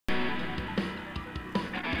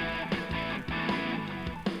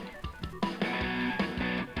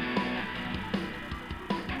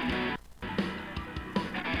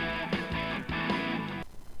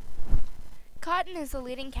Cotton is the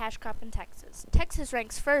leading cash crop in Texas. Texas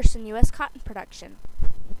ranks first in U.S. cotton production.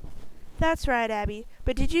 That's right, Abby.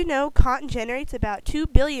 But did you know cotton generates about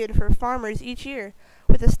 $2 billion for farmers each year,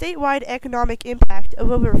 with a statewide economic impact of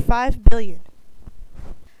over $5 billion?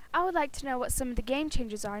 I would like to know what some of the game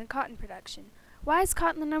changers are in cotton production. Why is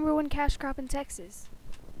cotton the #1 cash crop in Texas?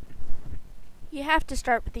 You have to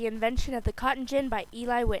start with the invention of the cotton gin by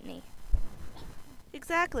Eli Whitney.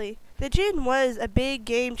 Exactly. The gin was a big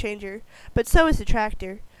game changer, but so is the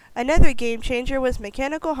tractor. Another game changer was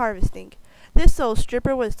mechanical harvesting. This old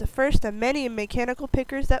stripper was the first of many mechanical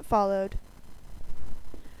pickers that followed.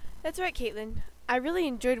 That's right, Caitlin. I really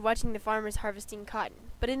enjoyed watching the farmers harvesting cotton,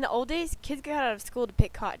 but in the old days, kids got out of school to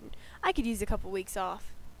pick cotton. I could use a couple weeks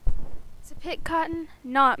off. To pick cotton?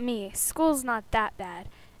 Not me. School's not that bad.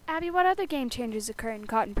 Abby, what other game changers occur in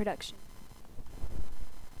cotton production?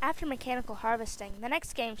 After mechanical harvesting, the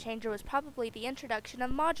next game changer was probably the introduction of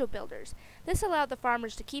module builders. This allowed the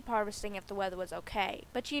farmers to keep harvesting if the weather was okay.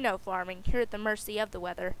 But you know farming, you're at the mercy of the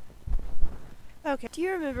weather. Okay. Do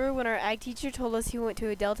you remember when our ag teacher told us he went to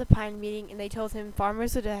a Delta Pine meeting and they told him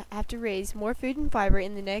farmers would have to raise more food and fiber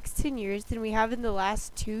in the next 10 years than we have in the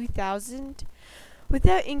last 2,000?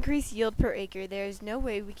 Without increased yield per acre, there is no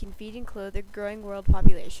way we can feed and clothe a growing world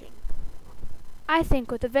population. I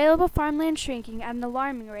think with available farmland shrinking at an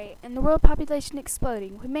alarming rate and the world population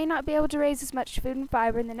exploding, we may not be able to raise as much food and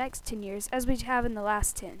fiber in the next 10 years as we have in the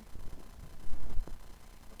last 10.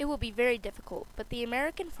 It will be very difficult, but the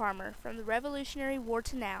American farmer, from the Revolutionary War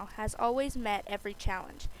to now, has always met every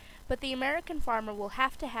challenge. But the American farmer will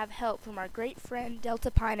have to have help from our great friend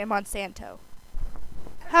Delta Pine and Monsanto.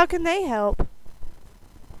 How can they help?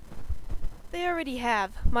 They already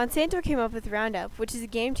have. Monsanto came up with Roundup, which is a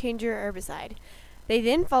game-changer herbicide. They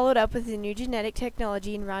then followed up with a new genetic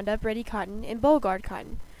technology in Roundup Ready cotton and Bollgard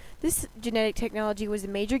cotton. This genetic technology was a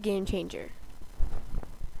major game-changer.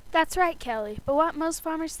 That's right, Kelly, but what most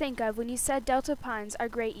farmers think of when you said Delta pines are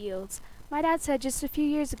great yields. My dad said just a few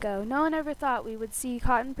years ago no one ever thought we would see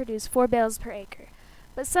cotton produce 4 bales per acre.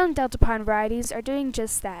 But some Delta pine varieties are doing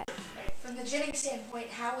just that. From the ginning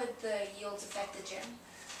standpoint, how would the yields affect the gin?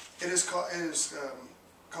 It has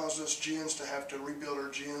caused us gins to have to rebuild our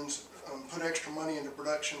gins, put extra money into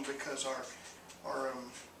production because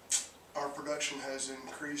our production has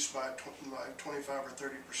increased by 25 or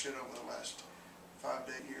 30% over the last 5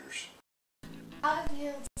 to 8 years. How have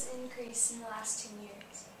yields increased in the last 10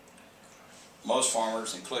 years? Most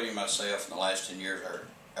farmers, including myself, in the last 10 years,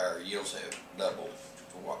 our yields have doubled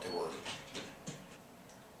to what they were.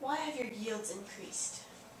 Why have your yields increased?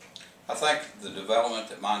 I think the development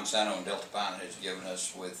that Monsanto and Delta Pine has given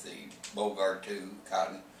us with the Bollgard 2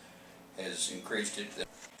 cotton has increased it.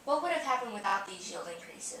 What would have happened without these yield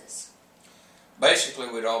increases? Basically,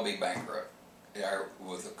 we'd all be bankrupt.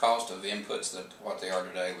 With the cost of inputs that what they are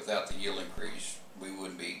today, without the yield increase, we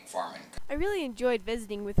wouldn't be farming. I really enjoyed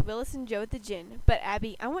visiting with Willis and Joe at the gin, but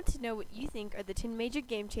Abby, I want to know what you think are the 10 major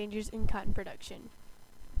game changers in cotton production.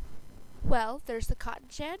 Well, there's the cotton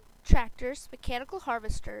gin, tractors, mechanical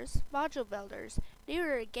harvesters, module builders, new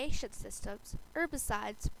irrigation systems,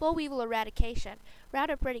 herbicides, boll weevil eradication,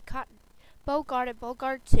 Roundup Ready cotton, Bollgard and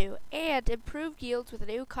Bollgard 2, and improved yields with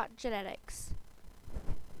new cotton genetics.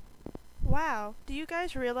 Wow, do you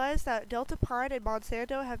guys realize that Delta Pine and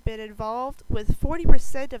Monsanto have been involved with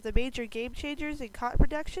 40% of the major game changers in cotton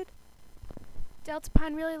production? Delta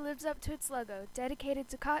Pine really lives up to its logo, dedicated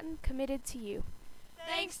to cotton, committed to you.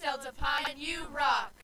 Thanks, Delta Pine, you rock!